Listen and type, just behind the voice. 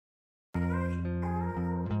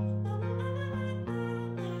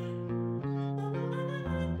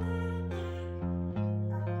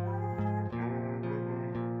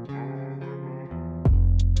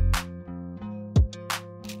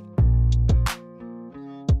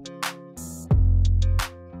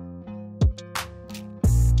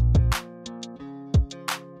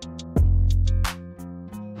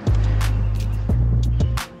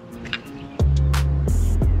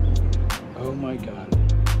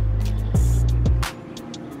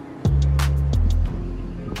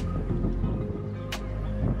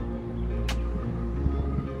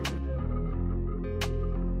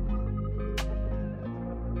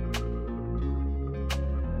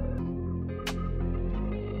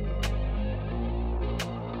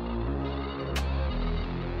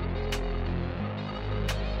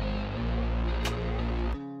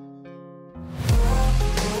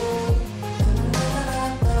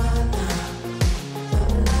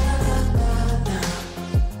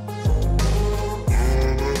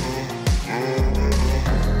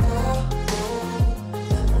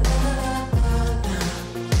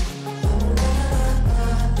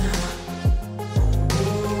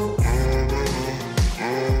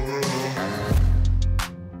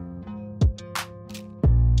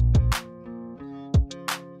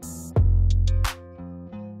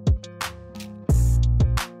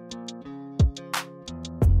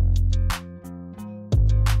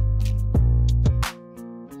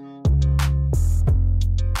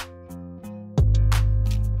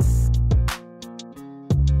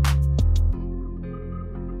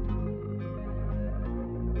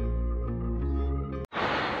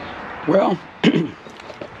Well,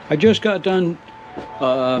 I just got done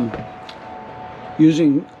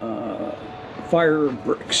using fire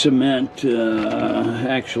brick cement.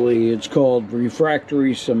 Actually, it's called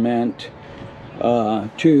refractory cement,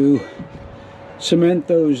 to cement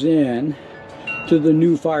those in to the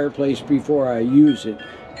new fireplace before I use it.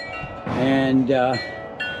 And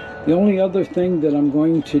the only other thing that I'm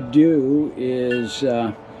going to do is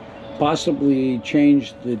possibly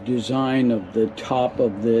change the design of the top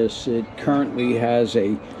of this. It currently has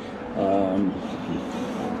a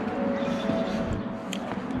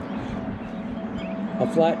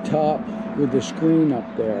flat top with a screen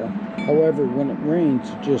up there. However, when it rains,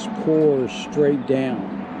 it just pours straight down.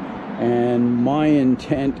 And my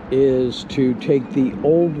intent is to take the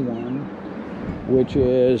old one, which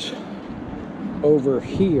is over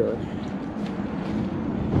here,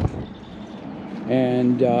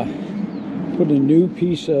 and put a new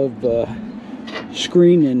piece of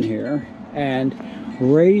screen in here and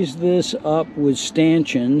raise this up with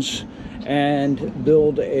stanchions and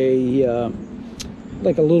build a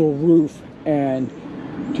like a little roof, and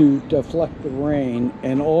to deflect the rain,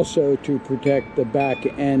 and also to protect the back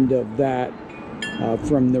end of that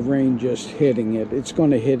from the rain just hitting it. It's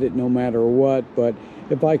going to hit it no matter what, but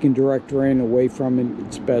if I can direct rain away from it,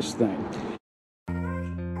 it's the best thing.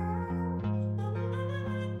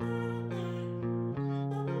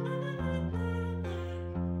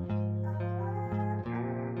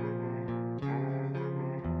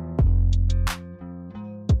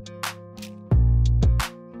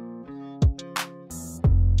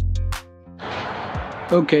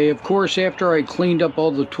 Okay, of course, after I cleaned up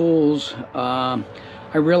all the tools, I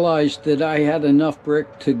realized that I had enough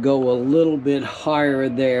brick to go a little bit higher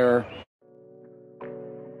there.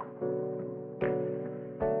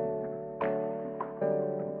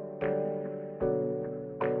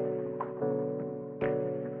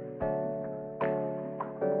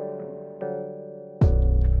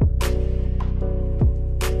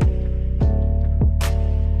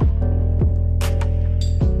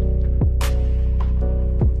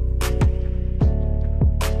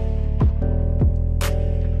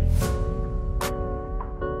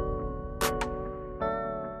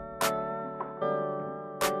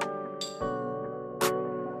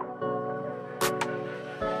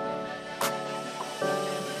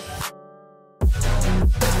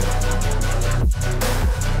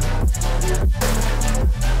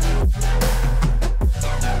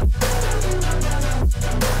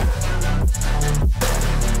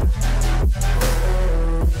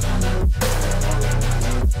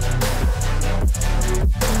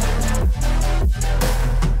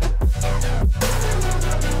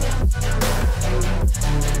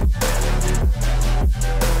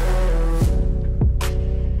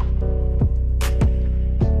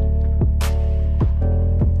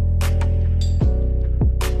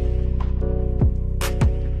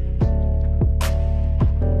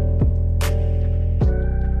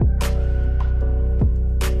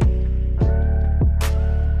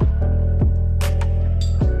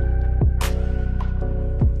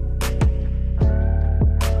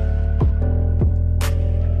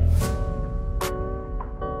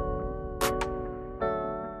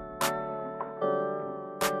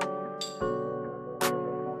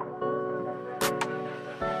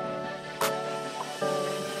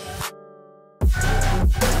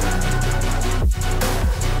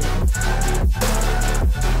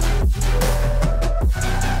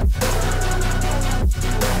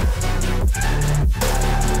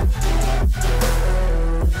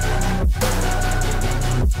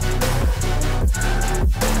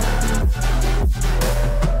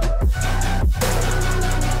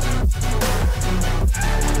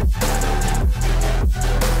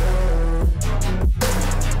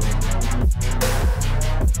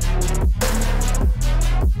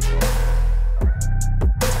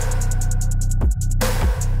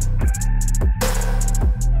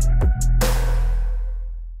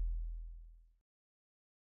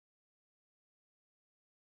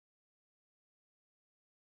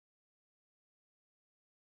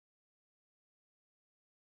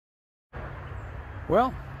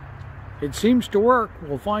 Well, it seems to work.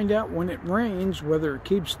 We'll find out when it rains whether it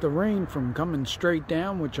keeps the rain from coming straight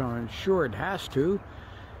down, which I'm sure it has to.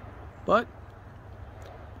 But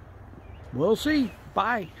we'll see.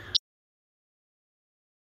 Bye.